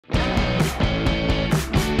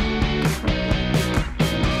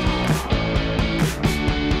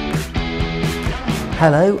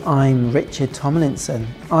Hello, I'm Richard Tomlinson.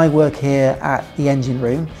 I work here at the engine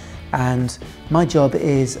room and my job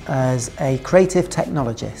is as a creative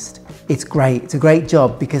technologist. It's great, it's a great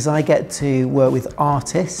job because I get to work with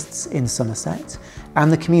artists in Somerset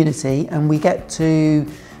and the community, and we get to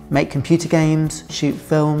make computer games, shoot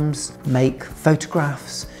films, make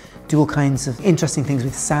photographs, do all kinds of interesting things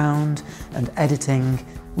with sound and editing,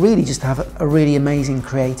 really just have a really amazing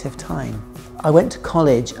creative time. I went to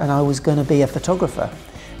college and I was going to be a photographer,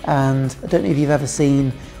 and I don't know if you've ever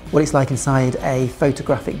seen what it's like inside a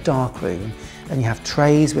photographic darkroom, and you have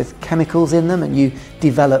trays with chemicals in them and you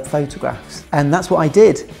develop photographs. And that's what I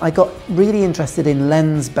did. I got really interested in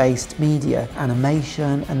lens-based media,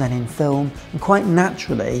 animation, and then in film, and quite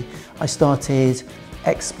naturally I started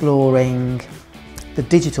exploring the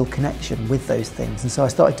digital connection with those things, and so I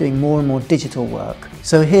started doing more and more digital work.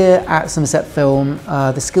 So here at Somerset Film,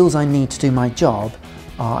 the skills I need to do my job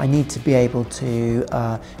are I need to be able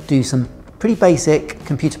to do some pretty basic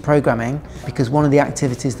computer programming, because one of the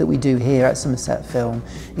activities that we do here at Somerset Film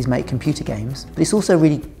is make computer games. But it's also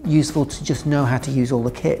really useful to just know how to use all the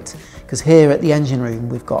kit, because here at the engine room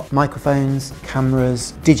we've got microphones,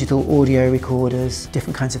 cameras, digital audio recorders,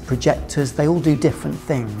 different kinds of projectors. They all do different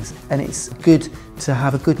things, and it's good to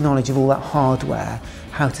have a good knowledge of all that hardware,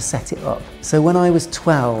 how to set it up. So when I was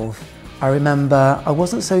 12, I remember I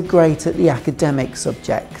wasn't so great at the academic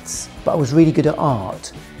subjects, but I was really good at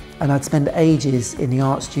art. And I'd spend ages in the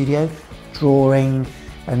art studio drawing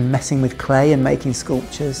and messing with clay and making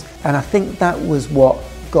sculptures. And I think that was what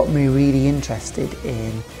got me really interested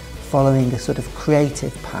in following a sort of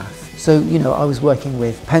creative path. So, you know, I was working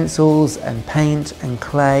with pencils and paint and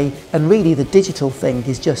clay, and really the digital thing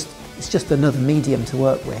is it's just another medium to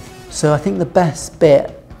work with. So I think the best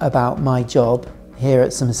bit about my job here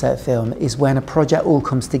at Somerset Film is when a project all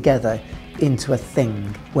comes together into a thing,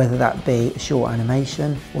 whether that be a short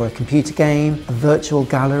animation or a computer game, a virtual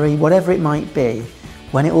gallery, whatever it might be.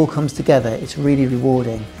 When it all comes together, it's really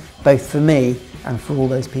rewarding, both for me and for all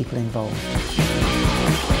those people involved.